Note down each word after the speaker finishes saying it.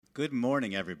Good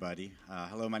morning, everybody.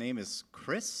 Hello, my name is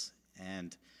Chris,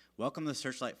 and welcome to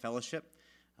Searchlight Fellowship.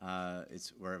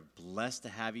 We're blessed to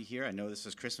have you here. I know this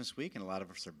is Christmas week, and a lot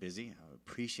of us are busy. I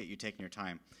appreciate you taking your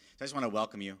time. So I just want to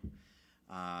welcome you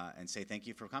and say thank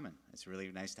you for coming. It's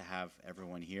really nice to have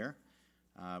everyone here.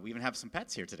 We even have some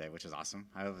pets here today, which is awesome.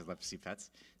 I always love to see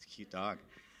pets. It's a cute dog.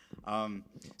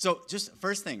 So just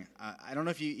first thing, I don't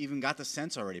know if you even got the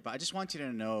sense already, but I just want you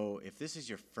to know if this is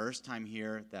your first time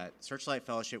here, that Searchlight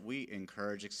Fellowship, we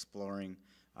encourage exploring.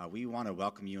 We want to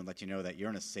welcome you and let you know that you're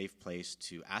in a safe place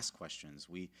to ask questions.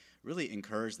 We really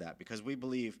encourage that because we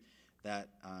believe that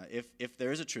if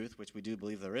there is a truth, which we do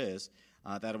believe there is,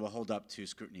 that it will hold up to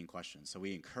scrutiny and questions. So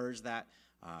we encourage that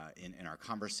in our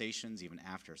conversations, even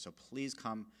after. So please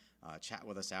come chat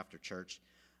with us after church.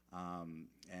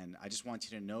 And I just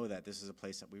want you to know that this is a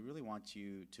place that we really want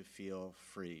you to feel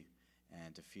free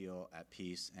and to feel at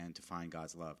peace and to find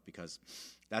God's love, because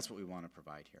that's what we want to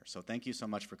provide here. So thank you so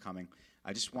much for coming.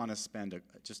 I just want to spend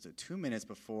just 2 minutes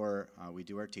before we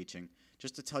do our teaching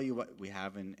just to tell you what we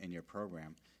have in your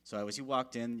program. So as you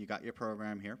walked in, you got your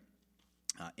program here.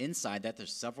 Inside that,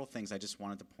 there's several things I just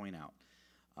wanted to point out.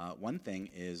 One thing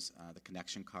is the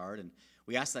connection card, and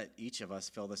we ask that each of us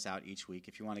fill this out each week.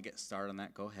 If you want to get started on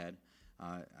that, go ahead.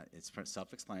 It's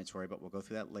self-explanatory, but we'll go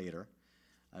through that later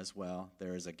as well.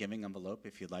 There is a giving envelope.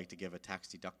 If you'd like to give a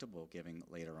tax-deductible giving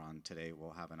later on today,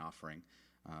 we'll have an offering.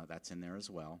 That's in there as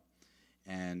well.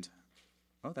 And,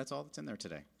 that's all that's in there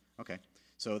today. Okay,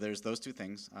 so there's those two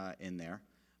things in there.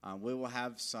 We will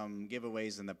have some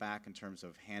giveaways in the back in terms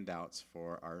of handouts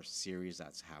for our series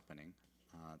that's happening.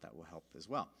 That will help as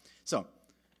well. So,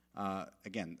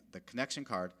 again, the connection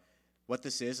card, what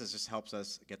this is just helps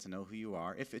us get to know who you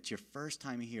are. If it's your first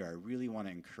time here, I really want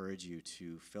to encourage you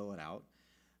to fill it out.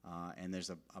 And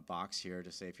there's a box here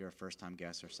to say if you're a first-time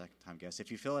guest or second-time guest.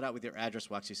 If you fill it out with your address,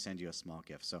 we'll actually send you a small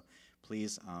gift. So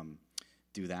please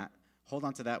do that. Hold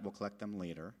on to that. We'll collect them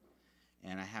later.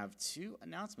 And I have 2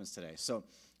 announcements today. So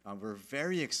we're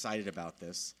very excited about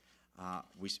this.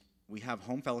 We have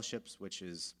home fellowships, which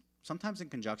is sometimes in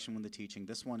conjunction with the teaching.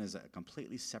 This one is a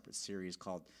completely separate series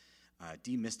called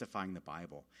Demystifying the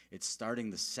Bible. It's starting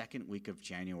the second week of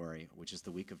January, which is the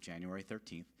week of January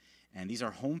 13th. And these are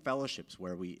home fellowships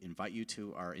where we invite you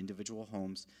to our individual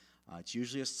homes. It's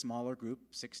usually a smaller group,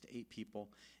 6 to 8 people.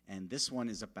 And this one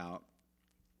is about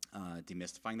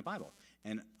demystifying the Bible.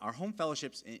 And our home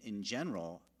fellowships in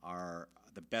general are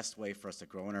the best way for us to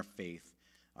grow in our faith,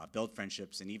 build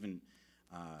friendships, and even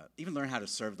learn how to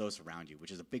serve those around you,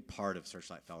 which is a big part of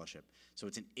Searchlight Fellowship. So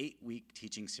it's an 8-week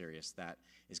teaching series that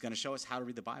is going to show us how to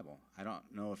read the Bible. I don't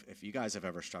know if you guys have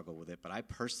ever struggled with it, but I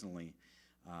personally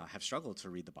have struggled to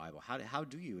read the Bible. How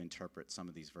do you interpret some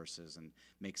of these verses and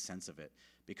make sense of it?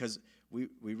 Because we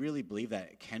really believe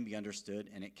that it can be understood,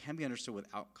 and it can be understood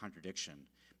without contradiction,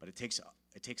 but it takes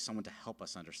someone to help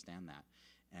us understand that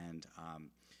and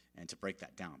to break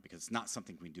that down, because it's not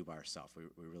something we can do by ourselves.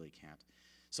 We really can't.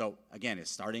 So, again,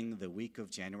 it's starting the week of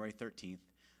January 13th.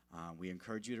 We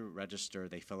encourage you to register.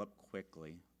 They fill up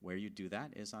quickly. Where you do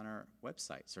that is on our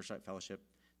website,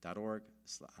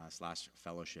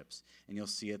 searchlightfellowship.org/fellowships, and you'll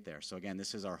see it there. So, again,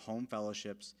 this is our home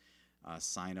fellowships.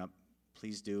 Sign up.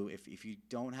 Please do. If you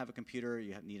don't have a computer,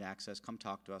 you need access, come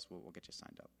talk to us. We'll get you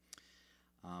signed up.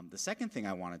 The second thing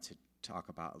I wanted to talk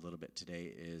about a little bit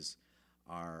today is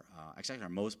our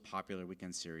most popular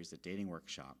weekend series, the Dating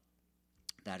Workshop.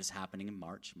 That is happening in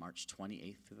March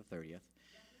 28th through the 30th.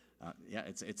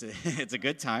 It's a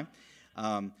good time.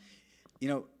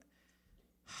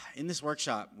 In this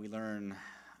workshop, we learn,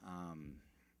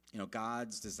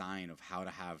 God's design of how to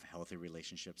have healthy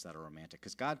relationships that are romantic.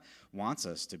 Because God wants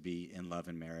us to be in love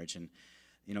and marriage. And,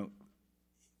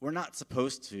 we're not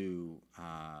supposed to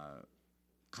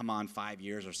come on 5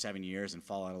 years or 7 years and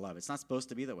fall out of love. It's not supposed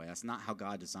to be that way. That's not how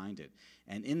God designed it.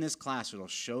 And in this class, it'll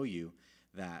show you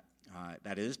that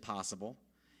it is possible.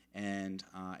 And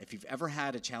if you've ever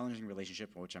had a challenging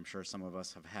relationship, which I'm sure some of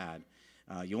us have had,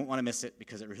 you won't want to miss it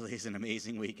because it really is an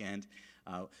amazing weekend.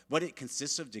 What it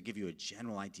consists of, to give you a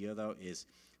general idea, though, is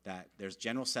that there's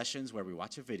general sessions where we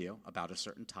watch a video about a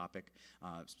certain topic,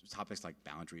 topics like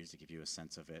boundaries to give you a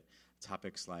sense of it,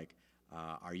 topics like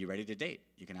are you ready to date?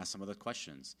 You can ask some of those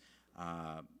questions.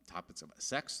 Topics about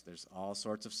sex, there's all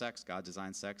sorts of sex. God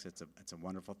designed sex. It's a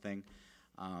wonderful thing.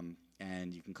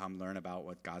 And you can come learn about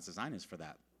what God's design is for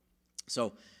that.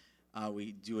 So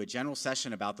we do a general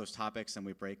session about those topics, and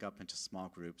we break up into small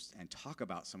groups and talk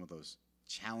about some of those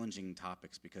challenging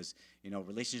topics because,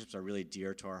 relationships are really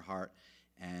dear to our heart,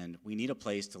 and we need a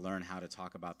place to learn how to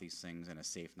talk about these things in a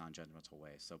safe, non-judgmental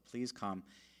way. So please come.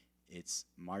 It's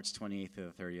March 28th to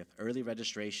the 30th. Early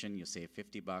registration, you'll save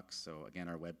 $50. So again,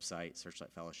 our website,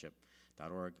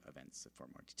 searchlightfellowship.org, events for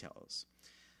more details.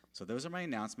 So those are my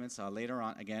announcements. Later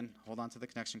on, again, hold on to the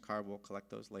connection card. We'll collect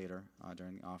those later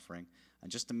during the offering. In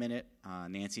just a minute,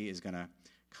 Nancy is going to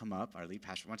come up, our lead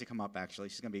pastor. Why don't you come up, actually?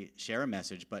 She's going to share a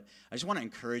message. But I just want to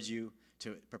encourage you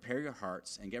to prepare your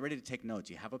hearts and get ready to take notes.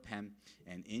 You have a pen,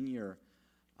 and in your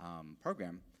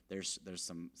program, there's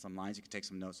some lines you can take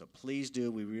some notes. So please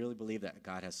do. We really believe that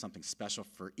God has something special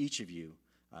for each of you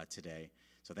today.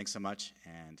 So thanks so much,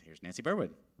 and here's Nancy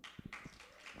Berwid.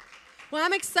 Well,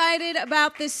 I'm excited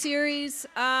about this series.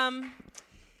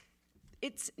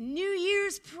 It's New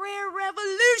Year's Prayer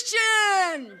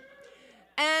Revolution.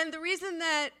 And the reason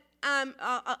that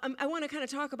I want to kind of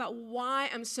talk about why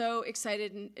I'm so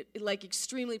excited and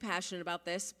extremely passionate about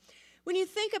this. When you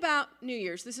think about New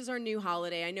Year's, this is our new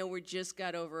holiday. I know we just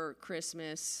got over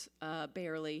Christmas,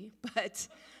 barely, but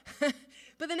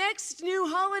but the next new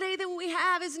holiday that we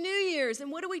have is New Year's.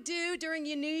 And what do we do during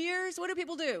New Year's? What do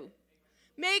people do?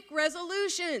 Make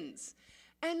resolutions.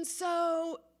 And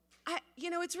so,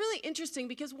 it's really interesting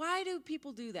because why do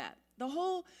people do that?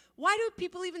 Why do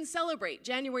people even celebrate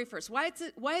January 1st?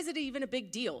 Why is it even a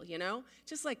big deal,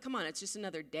 Just like, come on, it's just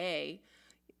another day.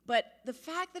 But the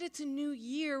fact that it's a new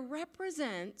year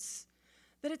represents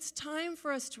that it's time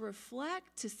for us to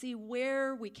reflect, to see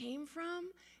where we came from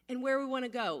and where we want to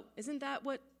go. Isn't that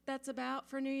what that's about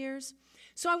for New Year's?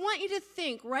 So I want you to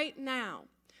think right now,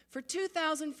 for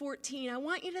 2014, I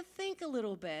want you to think a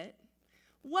little bit.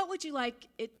 What would you like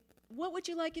it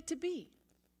to be?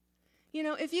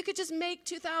 If you could just make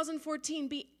 2014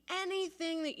 be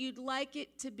anything that you'd like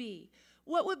it to be,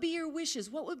 what would be your wishes?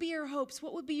 What would be your hopes?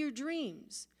 What would be your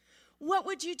dreams? What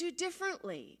would you do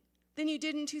differently than you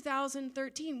did in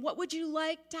 2013? What would you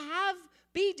like to have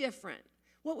be different?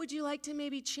 What would you like to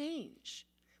maybe change?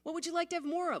 What would you like to have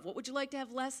more of? What would you like to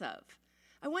have less of?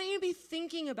 I want you to be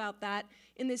thinking about that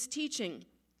in this teaching.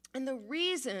 And the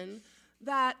reason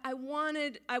that I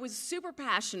was super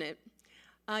passionate,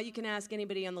 you can ask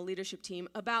anybody on the leadership team,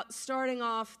 about starting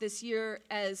off this year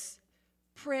as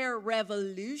Prayer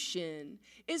Revolution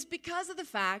is because of the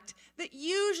fact that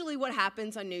usually what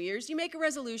happens on New Year's, you make a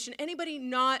resolution. Anybody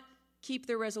not keep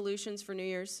their resolutions for New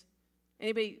Year's?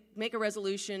 Anybody make a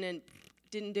resolution and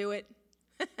didn't do it?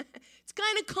 It's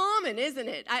kind of common, isn't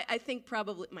it? I think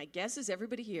probably, my guess is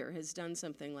everybody here has done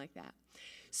something like that.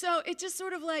 So it's just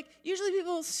sort of like, usually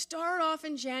people start off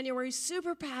in January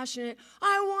super passionate.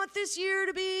 I want this year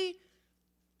to be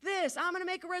this. I'm going to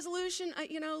make a resolution,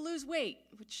 lose weight,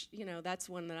 which, that's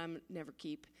one that I'm never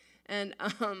keep. And,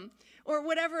 or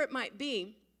whatever it might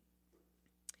be.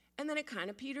 And then it kind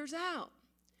of peters out.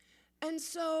 And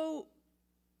so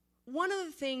one of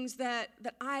the things that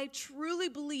I truly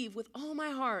believe with all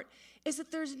my heart is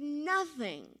that there's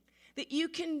nothing that you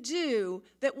can do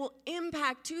that will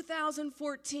impact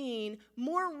 2014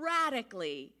 more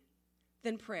radically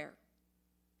than prayer.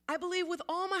 I believe with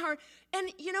all my heart.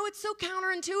 And, it's so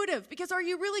counterintuitive because are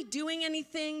you really doing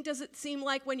anything, does it seem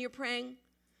like, when you're praying?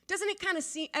 Doesn't it kind of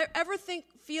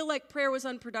feel like prayer was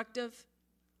unproductive?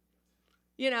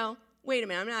 Wait a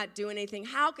minute, I'm not doing anything.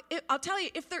 I'll tell you,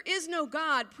 if there is no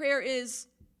God, prayer is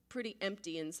pretty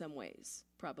empty in some ways,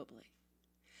 probably.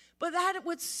 But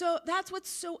that's what's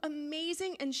so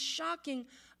amazing and shocking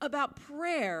about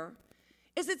prayer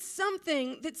is it's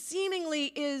something that seemingly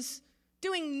is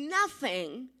doing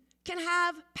nothing can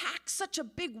pack such a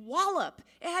big wallop.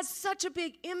 It has such a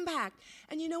big impact.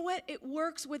 And you know what? It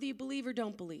works whether you believe or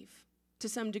don't believe to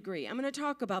some degree. I'm going to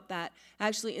talk about that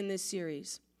actually in this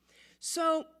series.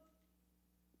 So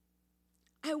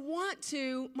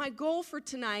my goal for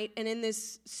tonight and in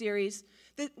this series,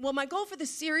 my goal for this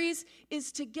series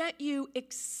is to get you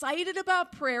excited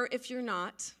about prayer if you're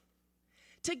not,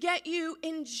 to get you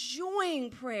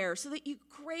enjoying prayer so that you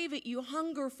crave it, you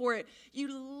hunger for it,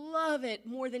 you love it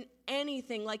more than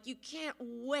anything, like you can't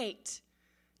wait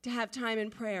to have time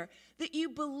in prayer, that you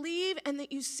believe and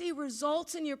that you see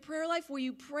results in your prayer life where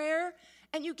you pray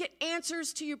and you get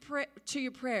answers to your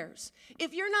prayers.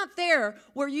 If you're not there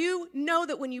where you know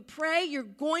that when you pray, you're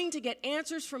going to get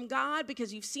answers from God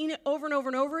because you've seen it over and over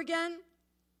and over again,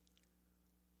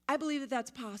 I believe that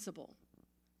that's possible.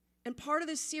 And part of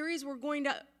this series, we're going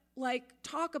to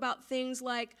talk about things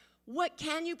like what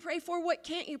can you pray for, what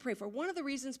can't you pray for. One of the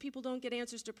reasons people don't get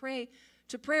answers to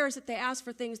prayer is that they ask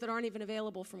for things that aren't even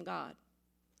available from God.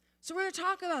 So we're going to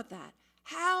talk about that.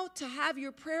 How to have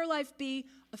your prayer life be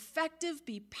effective,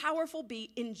 be powerful,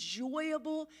 be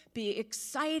enjoyable, be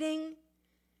exciting,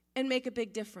 and make a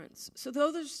big difference. So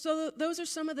those are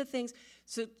some of the things.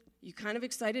 So you kind of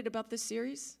excited about this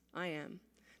series? I am.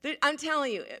 I'm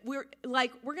telling you, we're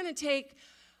going to take,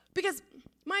 because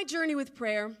my journey with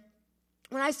prayer,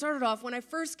 when I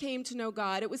first came to know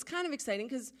God, it was kind of exciting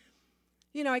because,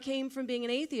 I came from being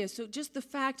an atheist. So just the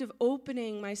fact of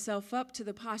opening myself up to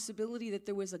the possibility that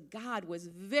there was a God was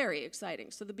very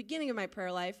exciting. So the beginning of my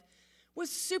prayer life was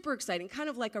super exciting, kind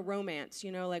of like a romance,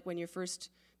 like when you first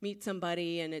meet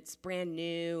somebody and it's brand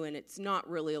new and it's not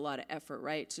really a lot of effort,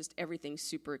 right? It's just everything's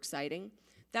super exciting.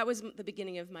 That was the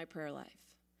beginning of my prayer life.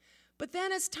 But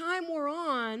then as time wore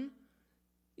on,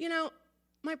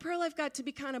 my prayer life got to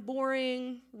be kind of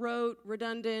boring, rote,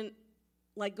 redundant,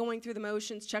 like going through the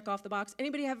motions, check off the box.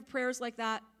 Anybody have prayers like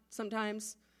that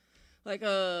sometimes? Like,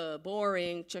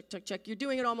 boring, check, check, check. You're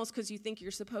doing it almost because you think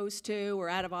you're supposed to or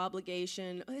out of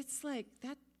obligation. It's like,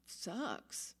 that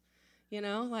sucks.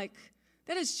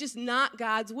 That is just not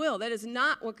God's will. That is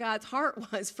not what God's heart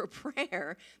was for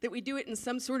prayer, that we do it in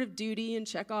some sort of duty and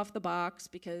check off the box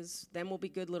because then we'll be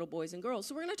good little boys and girls.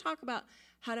 So we're going to talk about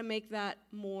how to make that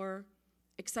more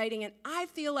exciting. And I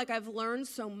feel like I've learned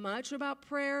so much about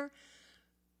prayer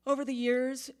over the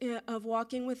years of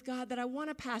walking with God that I want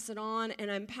to pass it on, and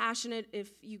I'm passionate.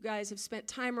 If you guys have spent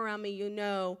time around me,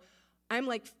 I'm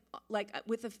like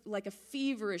with a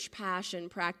feverish passion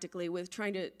practically with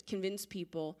trying to convince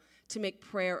people to make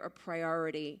prayer a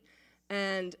priority.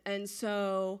 And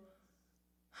so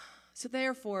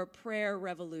therefore, prayer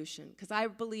revolution, because I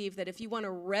believe that if you want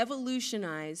to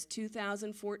revolutionize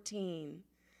 2014,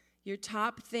 your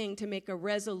top thing to make a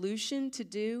resolution to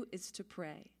do is to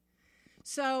pray.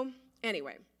 So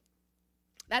anyway,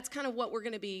 that's kind of what we're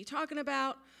going to be talking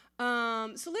about.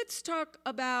 So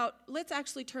let's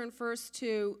actually turn first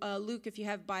to Luke if you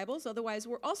have Bibles. Otherwise,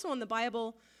 we're also on the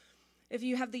Bible. If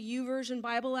you have the YouVersion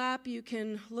Bible app, you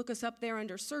can look us up there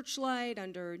under Searchlight,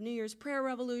 under New Year's Prayer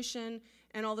Revolution,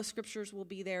 and all the scriptures will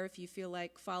be there if you feel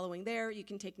like following there. You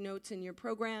can take notes in your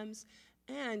programs,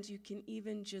 and you can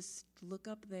even just look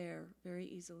up there very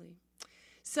easily.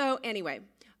 So anyway,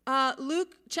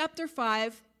 Luke chapter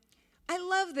 5. I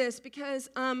love this because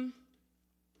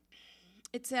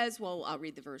it says, well, I'll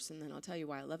read the verse and then I'll tell you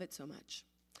why I love it so much.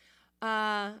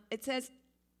 It says,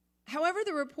 however,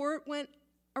 the report went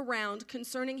around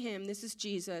concerning him, this is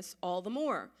Jesus, all the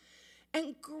more.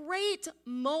 And great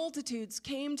multitudes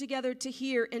came together to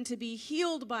hear and to be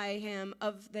healed by him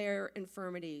of their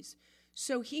infirmities.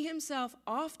 So he himself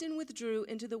often withdrew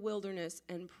into the wilderness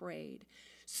and prayed.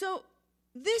 So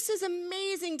this is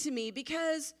amazing to me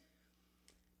because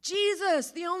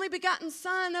Jesus, the only begotten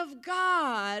Son of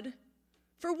God,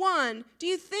 for one,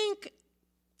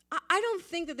 I don't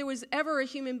think that there was ever a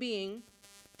human being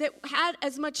that had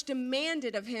as much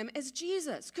demanded of him as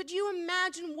Jesus. Could you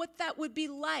imagine what that would be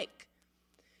like?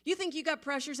 You think you got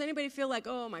pressures? Anybody feel like,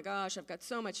 oh my gosh, I've got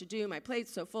so much to do, my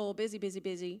plate's so full, busy, busy,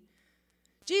 busy?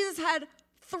 Jesus had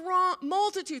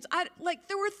multitudes.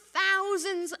 There were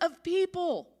thousands of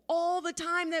people all the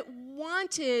time that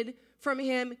wanted from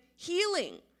him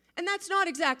healing. And that's not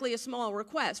exactly a small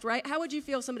request, right? How would you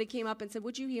feel if somebody came up and said,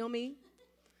 would you heal me?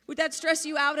 Would that stress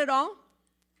you out at all?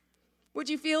 Would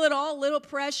you feel at all a little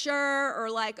pressure or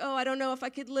like, oh, I don't know if I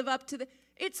could live up to the...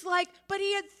 It's like, but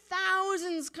he had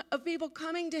thousands of people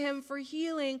coming to him for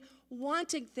healing,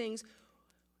 wanting things.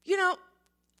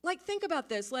 Think about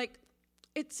this.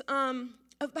 It's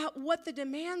about what the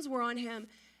demands were on him.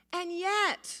 And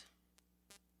yet,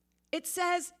 it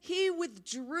says he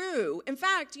withdrew. In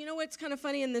fact, you know what's kind of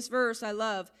funny in this verse I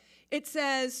love? It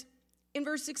says, in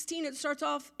verse 16, it starts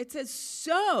off, it says,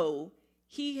 so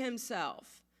he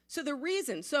himself.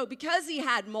 So because he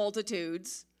had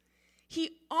multitudes,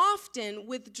 he often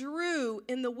withdrew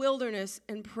in the wilderness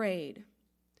and prayed.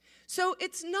 So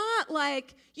it's not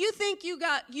like you think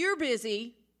you're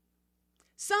busy.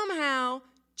 Somehow,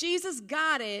 Jesus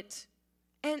got it,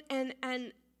 and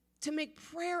to make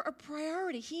prayer a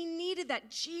priority. He needed that.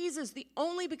 Jesus, the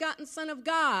only begotten Son of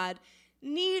God,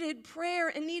 needed prayer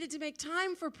and needed to make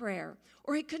time for prayer,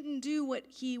 or he couldn't do what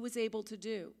he was able to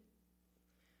do.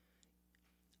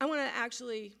 I want to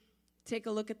actually take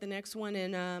a look at the next one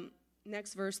in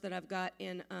next verse that I've got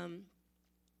in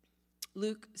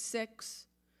Luke 6.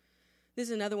 This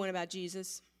is another one about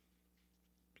Jesus.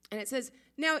 And it says,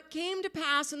 now it came to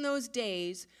pass in those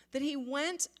days that he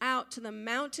went out to the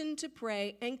mountain to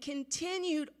pray and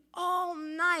continued all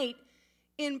night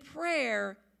in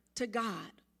prayer to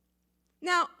God.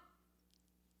 Now,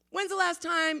 when's the last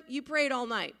time you prayed all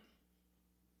night?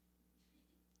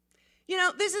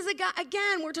 This is a guy,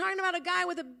 again, we're talking about a guy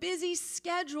with a busy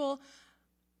schedule.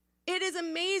 It is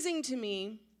amazing to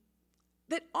me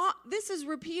that this is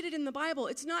repeated in the Bible.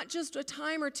 It's not just a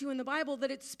time or two in the Bible,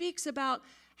 that it speaks about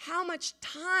how much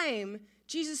time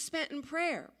Jesus spent in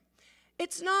prayer.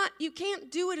 It's not, you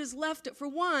can't do it as left. For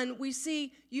one, we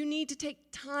see you need to take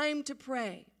time to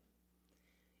pray.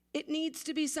 It needs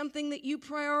to be something that you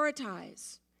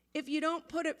prioritize. If you don't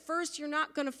put it first, you're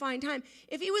not going to find time.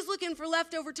 If he was looking for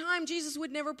leftover time, Jesus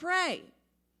would never pray.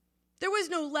 There was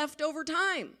no leftover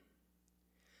time.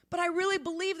 But I really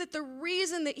believe that the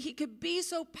reason that he could be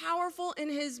so powerful in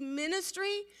his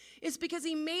ministry is because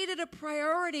he made it a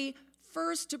priority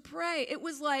first to pray. It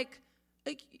was like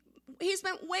he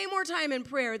spent way more time in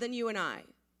prayer than you and I.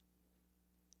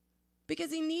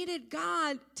 Because he needed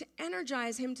God to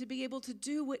energize him to be able to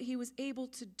do what he was able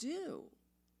to do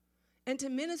and to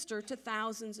minister to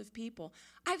thousands of people.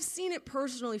 I've seen it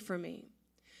personally for me.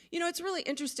 You know, it's really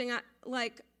interesting.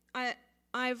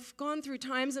 I've gone through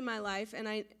times in my life,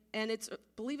 and it's,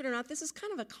 believe it or not, this is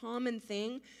kind of a common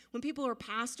thing when people are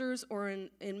pastors or in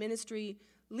ministry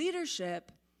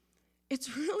leadership.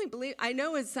 It's really, I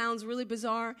know it sounds really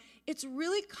bizarre. It's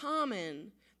really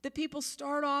common that people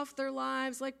start off their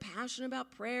lives like passionate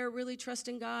about prayer, really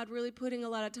trusting God, really putting a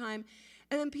lot of time.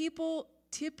 And then people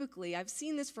typically, I've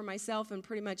seen this for myself and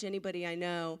pretty much anybody I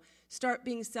know, start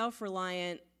being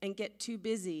self-reliant and get too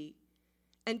busy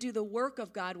and do the work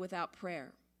of God without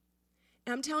prayer.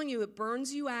 And I'm telling you, it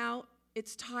burns you out.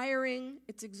 It's tiring.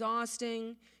 It's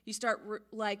exhausting. You start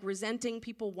resenting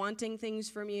people wanting things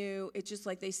from you. It's just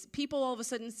like people all of a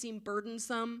sudden seem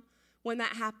burdensome when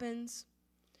that happens.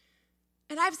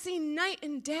 And I've seen night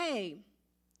and day,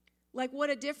 like what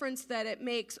a difference that it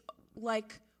makes,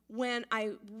 like when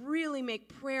I really make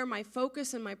prayer my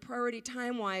focus and my priority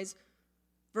time-wise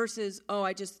versus,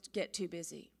 I just get too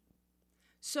busy.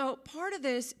 So part of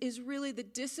this is really the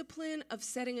discipline of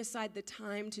setting aside the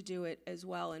time to do it as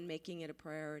well and making it a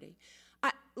priority.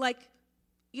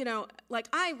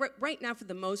 Right now for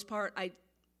the most part,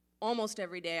 almost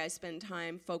every day I spend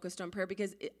time focused on prayer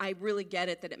because I really get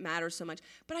it that it matters so much.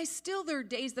 But there are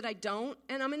days that I don't,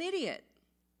 and I'm an idiot.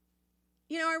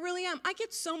 You know, I really am. I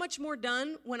get so much more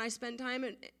done when I spend time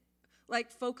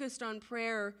focused on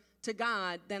prayer to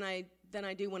God than I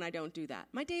do when I don't do that.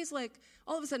 My days,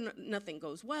 all of a sudden, nothing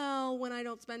goes well when I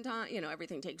don't spend time. You know,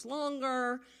 everything takes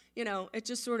longer. You know, it's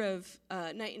just sort of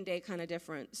night and day kind of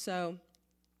different. So,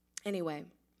 anyway.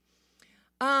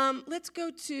 Let's go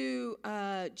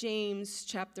to James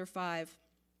chapter 5.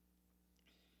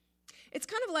 It's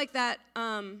kind of like that,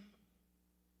 have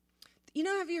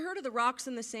you heard of the rocks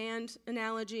in the sand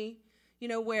analogy? You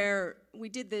know, where we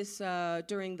did this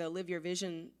during the Live Your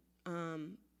Vision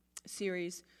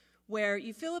series, where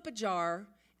you fill up a jar,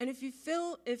 and if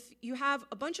you have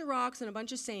a bunch of rocks and a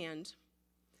bunch of sand,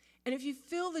 and if you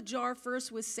fill the jar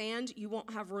first with sand, you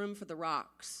won't have room for the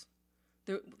rocks.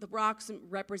 The rocks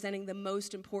representing the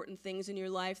most important things in your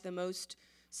life, the most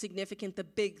significant, the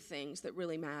big things that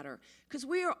really matter. Because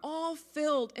we are all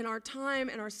filled in our time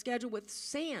and our schedule with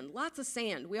sand, lots of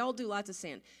sand. We all do lots of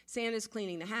sand. Sand is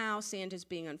cleaning the house, sand is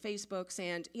being on Facebook,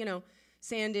 sand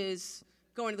is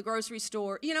going to the grocery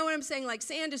store. You know what I'm saying? Like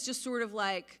sand is just sort of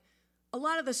like a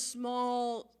lot of the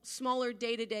smaller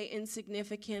day-to-day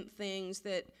insignificant things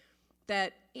that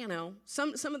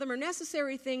some of them are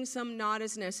necessary things, some not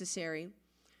as necessary,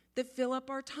 that fill up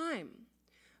our time.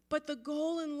 But the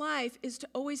goal in life is to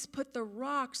always put the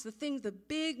rocks, the things, the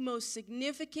big, most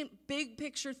significant, big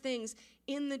picture things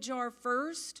in the jar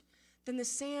first, then the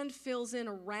sand fills in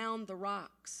around the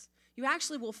rocks. You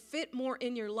actually will fit more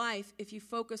in your life if you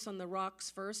focus on the rocks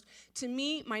first. To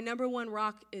me, my number one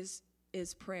rock is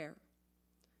prayer.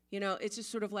 You know, it's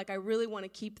just sort of like I really want to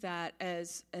keep that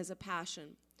as a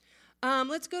passion.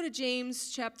 Let's go to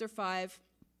James chapter 5.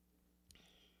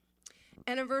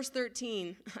 And in verse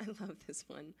 13, I love this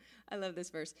one. I love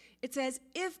this verse. It says,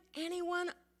 is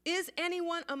anyone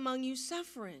among you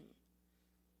suffering?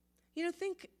 You know,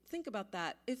 think about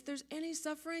that. If there's any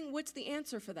suffering, what's the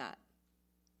answer for that?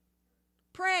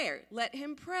 Prayer. Let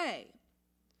him pray.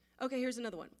 Okay, here's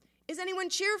another one. Is anyone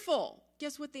cheerful?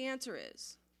 Guess what the answer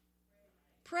is?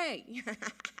 Pray.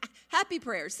 Happy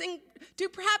prayers. Do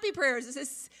happy prayers. It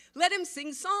says, let him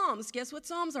sing psalms. Guess what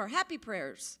psalms are? Happy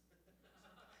prayers.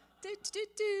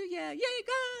 Yeah, yay,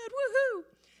 God, woohoo.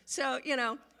 So,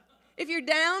 if you're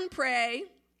down, pray.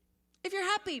 If you're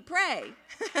happy, pray.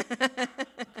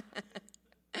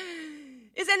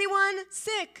 Is anyone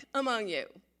sick among you?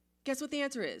 Guess what the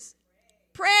answer is?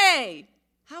 Pray.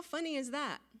 How funny is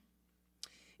that?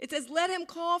 It says, let him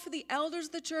call for the elders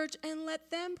of the church and let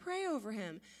them pray over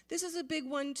him. This is a big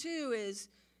one, too,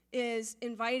 is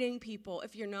inviting people,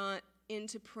 if you're not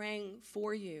into praying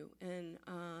for you, and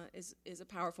is a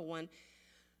powerful one.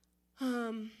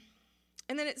 And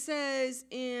then it says,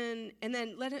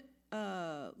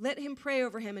 let him pray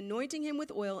over him, anointing him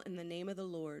with oil in the name of the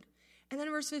Lord. And then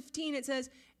in verse 15 it says,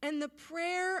 and the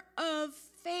prayer of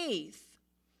faith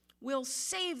will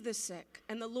save the sick,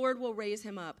 and the Lord will raise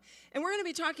him up. And we're going to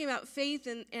be talking about faith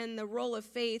and the role of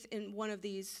faith in one of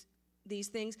these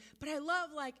things. But I love,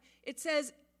 like, it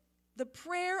says the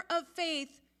prayer of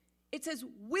faith, it says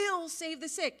will save the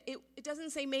sick. It doesn't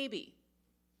say maybe.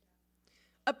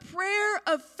 A prayer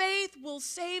of faith will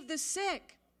save the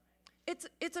sick.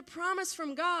 It's a promise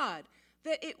from God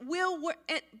that it will work.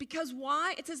 Because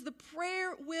why? It says the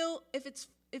prayer will,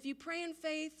 if you pray in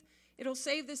faith, it'll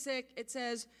save the sick. It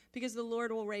says, because the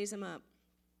Lord will raise him up.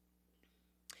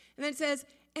 And then it says,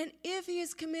 and if he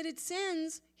has committed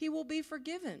sins, he will be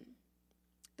forgiven.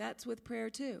 That's with prayer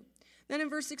too. Then in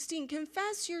verse 16,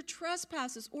 confess your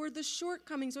trespasses or the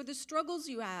shortcomings or the struggles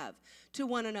you have to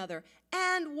one another.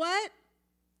 And what?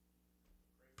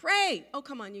 Pray. Oh,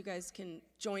 come on, you guys can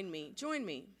join me. Join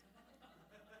me.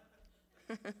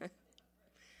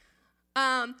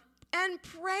 And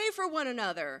pray for one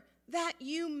another that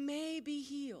you may be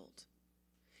healed.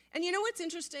 And you know what's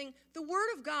interesting? The Word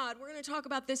of God, we're going to talk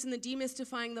about this in the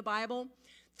Demystifying the Bible.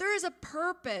 There is a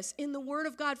purpose in the Word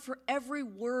of God for every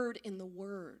word in the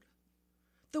Word.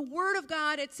 The Word of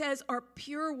God, it says, are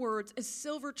pure words, as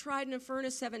silver tried in a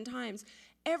furnace 7 times.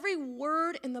 Every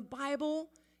word in the Bible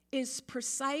is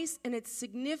precise and it's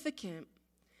significant.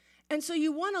 And so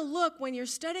you want to look, when you're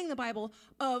studying the Bible,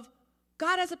 of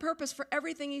God has a purpose for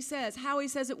everything he says, how he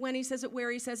says it, when he says it,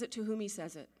 where he says it, to whom he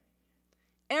says it.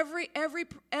 Every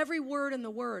word in the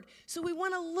Word. So we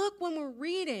want to look when we're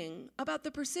reading about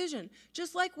the precision.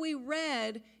 Just like we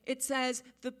read, it says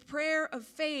the prayer of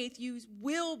faith, you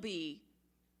will be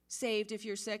saved if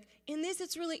you're sick. In this,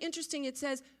 it's really interesting. It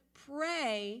says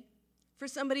pray for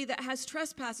somebody that has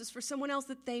trespasses, for someone else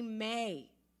that they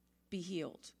may be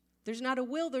healed. There's not a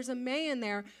will, there's a may in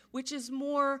there, which is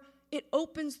more, it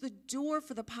opens the door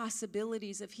for the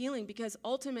possibilities of healing, because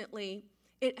ultimately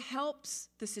it helps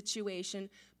the situation,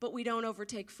 but we don't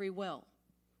overtake free will.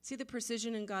 See the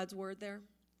precision in God's word there?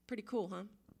 Pretty cool, huh?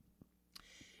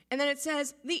 And then it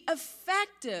says, the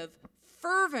effective,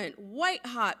 fervent,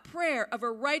 white-hot prayer of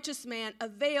a righteous man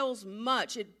avails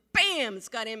much. It's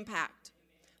got impact.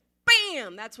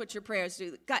 Bam! That's what your prayers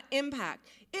do. Got impact.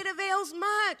 It avails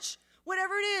much.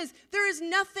 Whatever it is, there is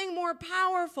nothing more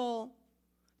powerful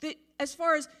that, as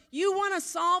far as you want to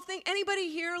solve things. Anybody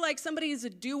here like somebody is a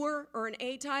doer or an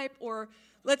A-type or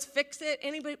let's fix it?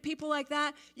 Anybody, people like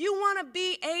that? You want to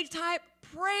be A-type?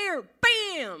 Prayer.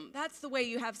 Bam! That's the way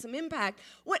you have some impact.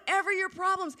 Whatever your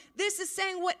problems, this is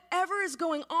saying whatever is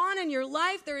going on in your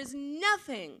life, there is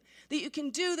nothing that you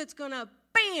can do that's going to,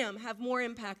 bam, have more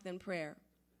impact than prayer.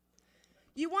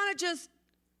 You want to just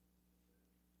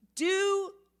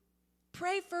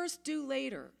pray first, do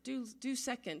later, do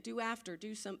second, do after,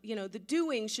 do some, the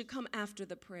doing should come after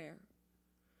the prayer.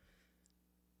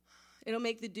 It'll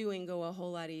make the doing go a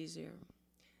whole lot easier.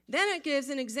 Then it gives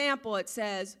an example. It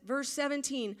says, verse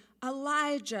 17,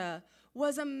 Elijah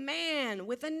was a man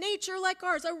with a nature like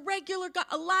ours, a regular God.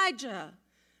 Elijah,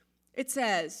 it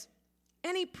says,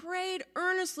 and he prayed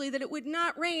earnestly that it would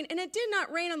not rain, and it did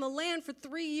not rain on the land for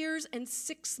 3 years and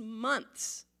 6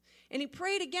 months. And he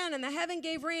prayed again, and the heaven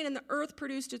gave rain, and the earth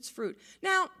produced its fruit.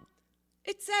 Now,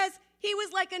 it says he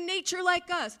was like a nature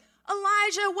like us.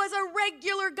 Elijah was a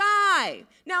regular guy.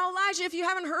 Now, Elijah, if you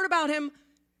haven't heard about him,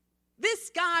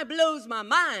 this guy blows my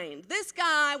mind. This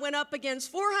guy went up against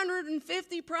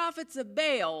 450 prophets of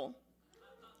Baal.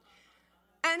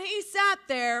 And he sat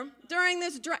there during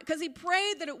this drought, because he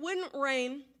prayed that it wouldn't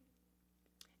rain.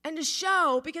 And to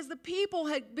show, because the people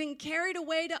had been carried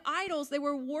away to idols, they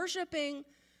were worshiping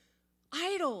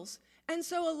idols. And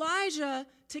so Elijah,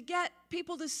 to get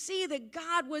people to see that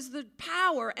God was the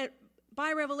power and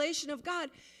by revelation of God,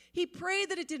 he prayed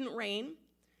that it didn't rain.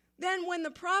 Then when the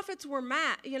prophets were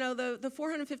mad, the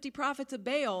 450 prophets of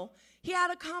Baal, he had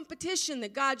a competition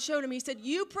that God showed him. He said,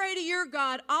 you pray to your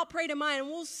God, I'll pray to mine. And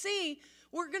we'll see,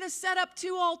 we're going to set up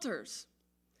 2 altars.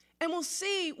 And we'll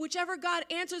see whichever God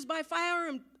answers by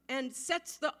fire and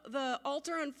sets the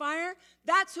altar on fire,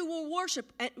 that's who we'll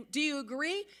worship. And do you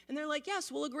agree? And they're like, yes,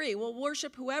 we'll agree. We'll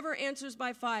worship whoever answers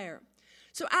by fire.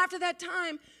 So after that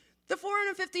time, the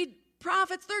 450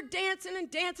 prophets, they're dancing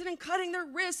and cutting their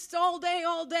wrists all day,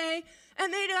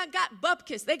 and they got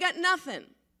bupkis. They got nothing.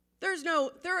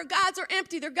 Their gods are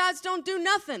empty. Their gods don't do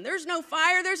nothing. There's no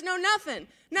fire. There's no nothing.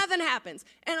 Nothing happens.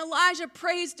 And Elijah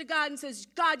prays to God and says,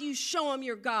 God, you show him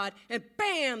your God. And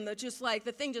bam, the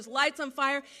thing just lights on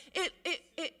fire.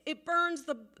 It burns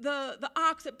the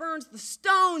ox. It burns the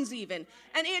stones even.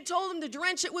 And he had told him to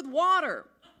drench it with water.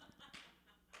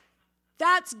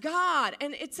 That's God.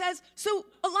 And it says, so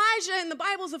Elijah in the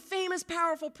Bible is a famous,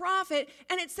 powerful prophet,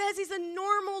 and it says he's a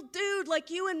normal dude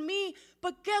like you and me,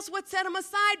 but guess what set him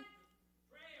aside?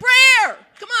 Prayer.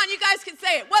 Come on, you guys can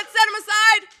say it. What set him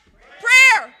aside?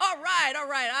 Prayer. All right.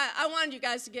 I wanted you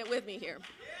guys to get with me here.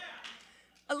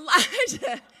 Yeah.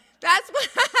 Elijah, that's what,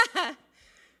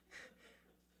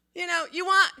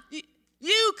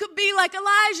 you could be like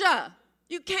Elijah.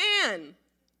 You can.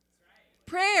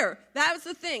 Prayer. That was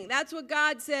the thing. That's what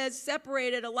God says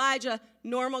separated Elijah,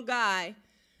 normal guy,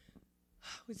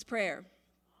 was prayer.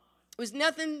 It was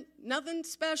nothing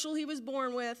special he was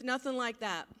born with, nothing like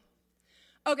that.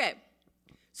 Okay,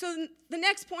 so the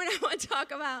next point I want to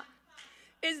talk about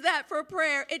is that for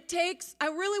prayer, I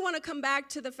really want to come back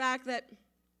to the fact that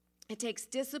it takes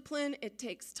discipline, it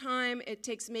takes time, it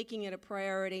takes making it a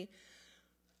priority.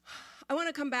 I want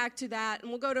to come back to that, and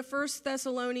we'll go to 1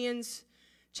 Thessalonians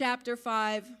chapter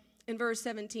 5 and verse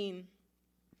 17.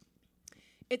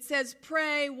 It says,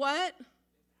 pray what?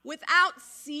 Without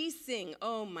ceasing.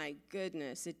 Oh my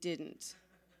goodness, it didn't.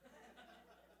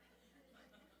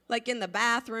 Like in the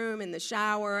bathroom, in the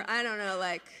shower, I don't know,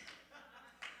 like.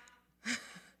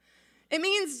 It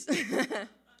means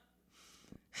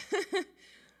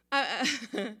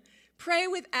pray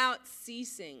without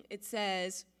ceasing. It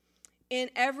says, in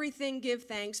everything give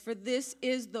thanks, for this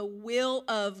is the will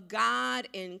of God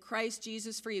in Christ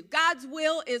Jesus for you. God's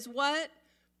will is what?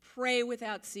 Pray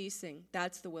without ceasing.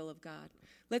 That's the will of God.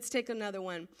 Let's take another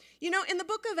one. In the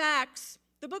book of Acts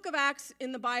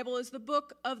in the Bible is the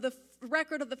book of the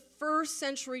record of the first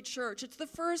century church. It's the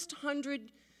first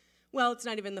 100, well, it's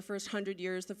not even the first 100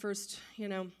 years, the first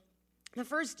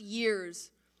years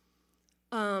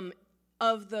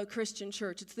of the Christian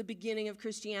church. It's the beginning of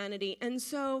Christianity. And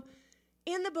so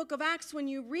in the book of Acts, when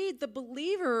you read, the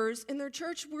believers in their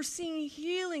church were seeing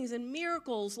healings and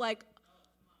miracles like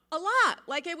a lot.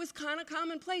 Like it was kind of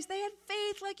commonplace. They had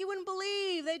faith like you wouldn't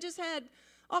believe. They just had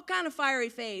all kind of fiery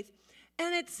faith.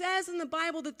 And it says in the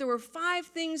Bible that there were 5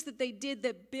 things that they did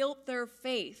that built their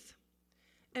faith.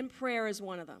 And prayer is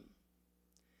one of them.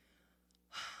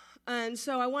 And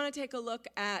so I want to take a look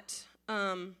at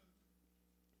in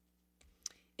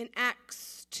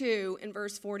Acts 2 in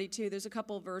verse 42. There's a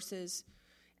couple of verses.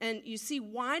 And you see,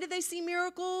 why did they see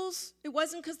miracles? It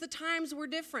wasn't because the times were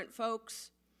different,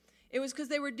 folks. It was because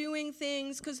they were doing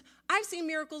things. Because I've seen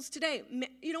miracles today.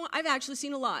 You know what? I've actually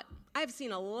seen a lot. I've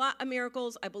seen a lot of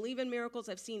miracles. I believe in miracles.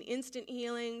 I've seen instant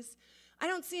healings. I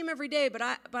don't see them every day, but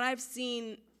I've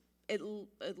seen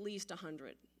at least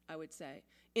 100, I would say.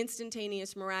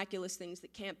 Instantaneous, miraculous things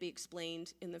that can't be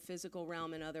explained in the physical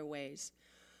realm in other ways.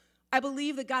 I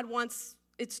believe that God wants,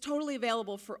 it's totally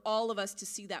available for all of us to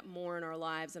see that more in our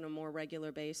lives on a more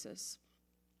regular basis.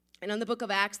 And on the book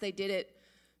of Acts, they did it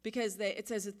because it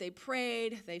says that they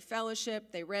prayed, they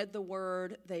fellowshiped, they read the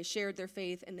word, they shared their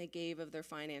faith, and they gave of their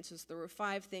finances. There were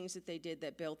 5 things that they did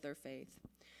that built their faith.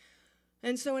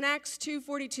 And so in Acts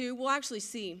 2:42, we'll actually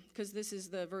see, because this is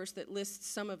the verse that lists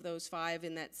some of those 5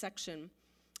 in that section.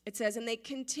 It says, and they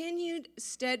continued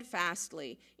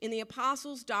steadfastly in the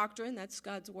apostles' doctrine, that's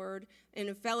God's word, and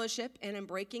in fellowship, and in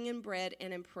breaking in bread,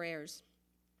 and in prayers.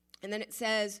 And then it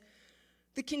says,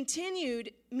 the continued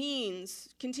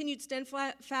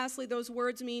steadfastly, those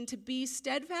words mean to be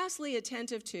steadfastly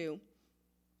attentive to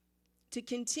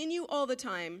continue all the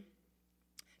time,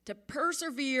 to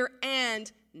persevere,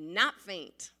 and not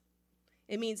faint.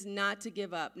 It means not to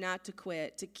give up, not to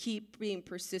quit, to keep being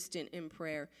persistent in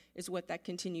prayer is what that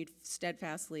continued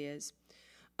steadfastly is.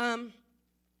 And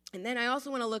then I also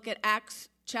want to look at Acts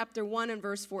chapter 1 and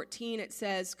verse 14. It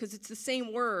says, because it's the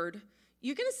same word.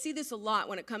 You're going to see this a lot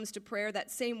when it comes to prayer,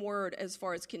 that same word as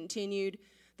far as continued,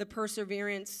 the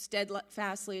perseverance,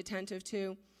 steadfastly attentive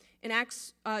to. In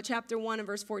Acts chapter 1 and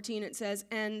verse 14, it says,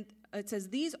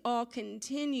 these all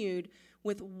continued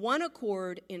with one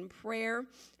accord in prayer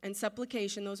and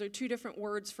supplication. Those are 2 different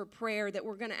words for prayer that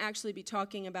we're going to actually be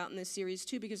talking about in this series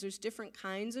too, because there's different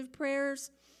kinds of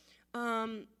prayers,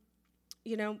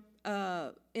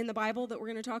 in the Bible that we're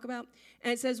going to talk about.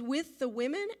 And it says, with the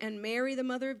women and Mary, the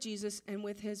mother of Jesus, and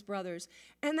with his brothers.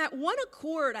 And that one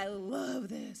accord, I love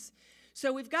this.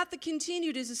 So we've got the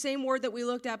continued is the same word that we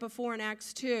looked at before in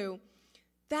Acts 2.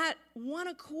 That one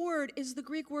accord is the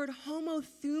Greek word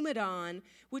homothumadon,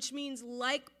 which means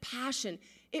like passion.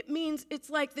 It means it's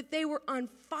like that they were on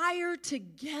fire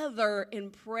together in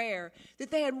prayer,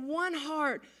 that they had one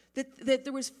heart, that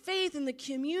there was faith in the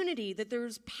community, that there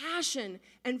was passion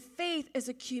and faith as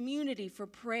a community for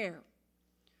prayer.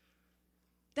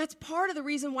 That's part of the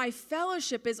reason why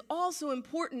fellowship is also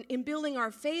important in building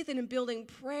our faith and in building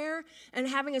prayer and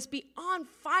having us be on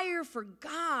fire for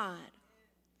God.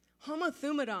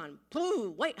 homothumadon,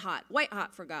 white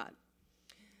hot for God.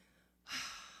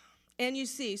 And you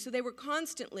see, so they were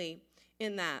constantly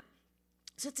in that.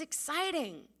 So it's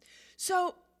exciting.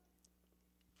 So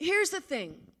here's the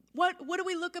thing. What do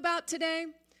we look about today?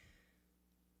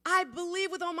 I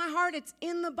believe with all my heart it's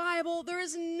in the Bible. There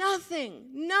is nothing.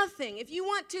 If you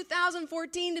want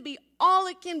 2014 to be all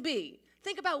it can be,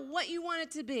 think about what you want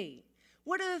it to be.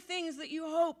 What are the things that you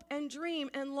hope and dream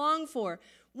and long for?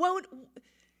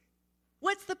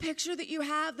 What's the picture that you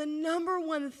have? The number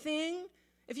one thing,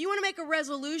 if you want to make a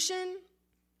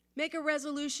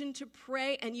resolution to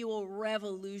pray, and you will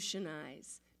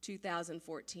revolutionize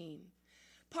 2014.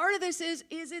 Part of this is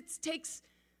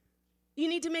you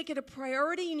need to make it a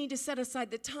priority. You need to set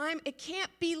aside the time. It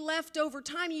can't be leftover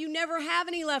time. You never have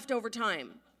any leftover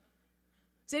time.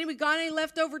 Has anybody got any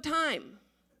leftover time?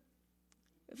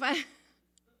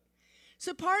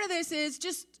 So part of this is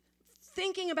just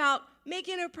thinking about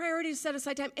making it a priority to set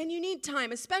aside time. And you need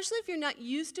time, especially if you're not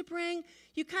used to praying.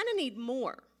 You kind of need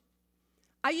more.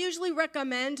 I usually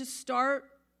recommend to start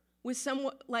with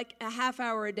somewhat like a half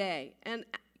hour a day. And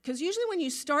because usually when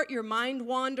you start, your mind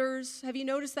wanders. Have you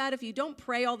noticed that? If you don't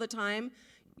pray all the time,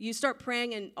 you start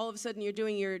praying and all of a sudden you're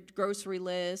doing your grocery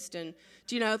list and,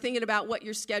 thinking about what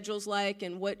your schedule's like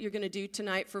and what you're going to do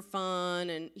tonight for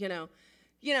fun and,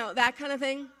 that kind of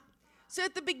thing. So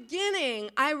at the beginning,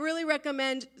 I really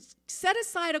recommend set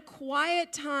aside a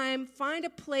quiet time, find a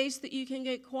place that you can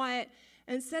get quiet,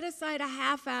 and set aside a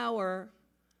half hour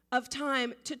of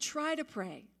time to try to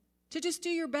pray, to just do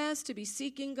your best, to be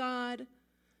seeking God,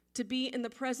 to be in the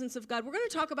presence of God. We're going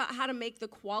to talk about how to make the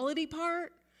quality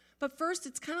part, but first,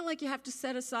 it's kind of like you have to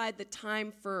set aside the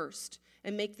time first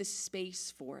and make the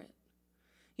space for it.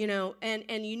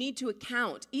 And you need to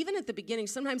account. Even at the beginning,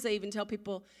 sometimes I even tell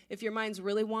people, if your mind's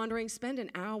really wandering, spend an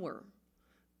hour.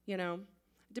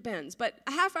 Depends. But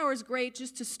a half hour is great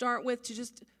just to start with, to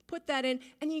just put that in.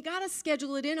 And you got to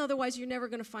schedule it in, otherwise you're never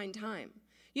going to find time.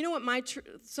 You know what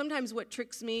sometimes what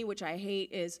tricks me, which I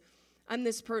hate, is I'm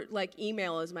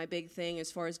email is my big thing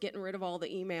as far as getting rid of all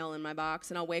the email in my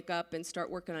box. And I'll wake up and start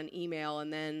working on email.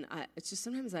 And then it's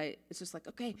just like,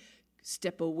 okay,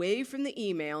 step away from the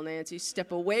email, Nancy.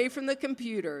 Step away from the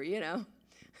computer, You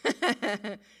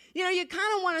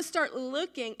kind of want to start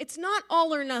looking. It's not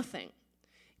all or nothing.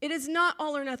 It is not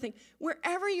all or nothing.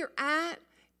 Wherever you're at,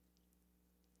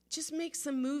 just make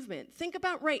some movement. Think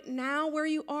about right now where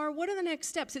you are. What are the next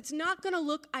steps? It's not going to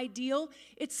look ideal.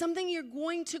 It's something you're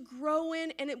going to grow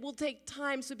in, and it will take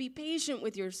time, so be patient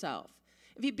with yourself.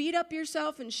 If you beat up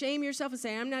yourself and shame yourself and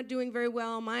say, I'm not doing very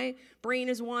well, my brain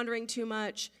is wandering too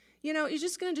much, you're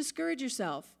just going to discourage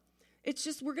yourself. It's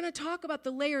just, we're going to talk about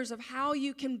the layers of how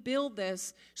you can build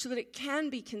this so that it can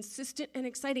be consistent and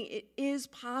exciting. It is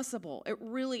possible. It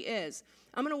really is.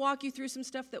 I'm going to walk you through some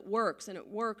stuff that works, and it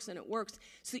works, and it works,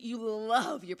 so that you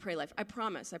love your prayer life. I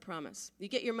promise. You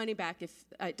get your money back if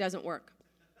it doesn't work.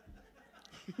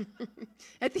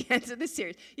 At the end of the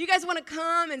series. You guys want to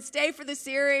come and stay for the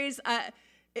series?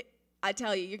 I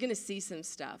tell you, you're going to see some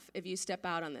stuff if you step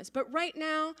out on this. But right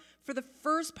now, for the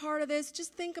first part of this,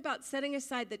 just think about setting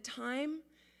aside the time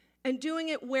and doing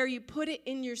it where you put it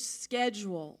in your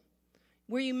schedule,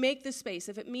 where you make the space.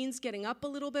 If it means getting up a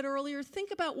little bit earlier,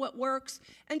 think about what works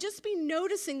and just be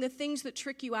noticing the things that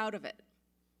trick you out of it.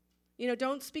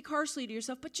 Don't speak harshly to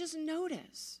yourself, but just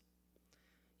notice,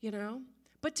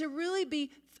 But to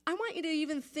really I want you to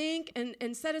even think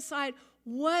and set aside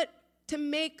what to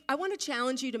make. I want to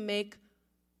challenge you to make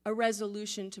a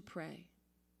resolution to pray.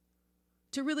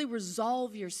 To really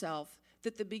resolve yourself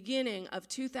that the beginning of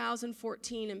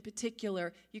 2014 in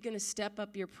particular, you're going to step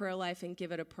up your prayer life and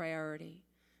give it a priority.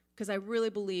 Because I really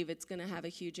believe it's going to have a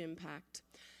huge impact.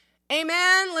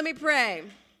 Amen. Let me pray.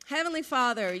 Heavenly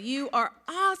Father, you are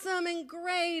awesome and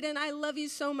great, and I love you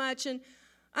so much. And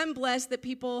I'm blessed that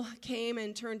people came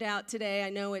and turned out today. I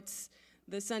know it's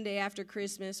the Sunday after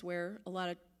Christmas where a lot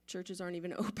of churches aren't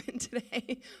even open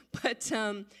today, but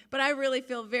I really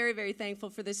feel very, very thankful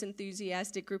for this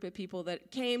enthusiastic group of people that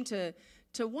came to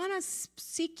want to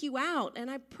seek you out,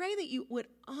 and I pray that you would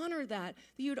honor that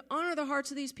you would honor the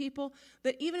hearts of these people,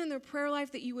 that even in their prayer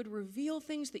life that you would reveal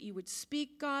things, that you would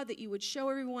speak, God, that you would show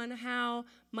everyone how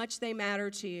much they matter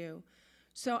to you.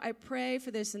 So I pray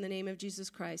for this in the name of Jesus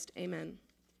Christ. Amen.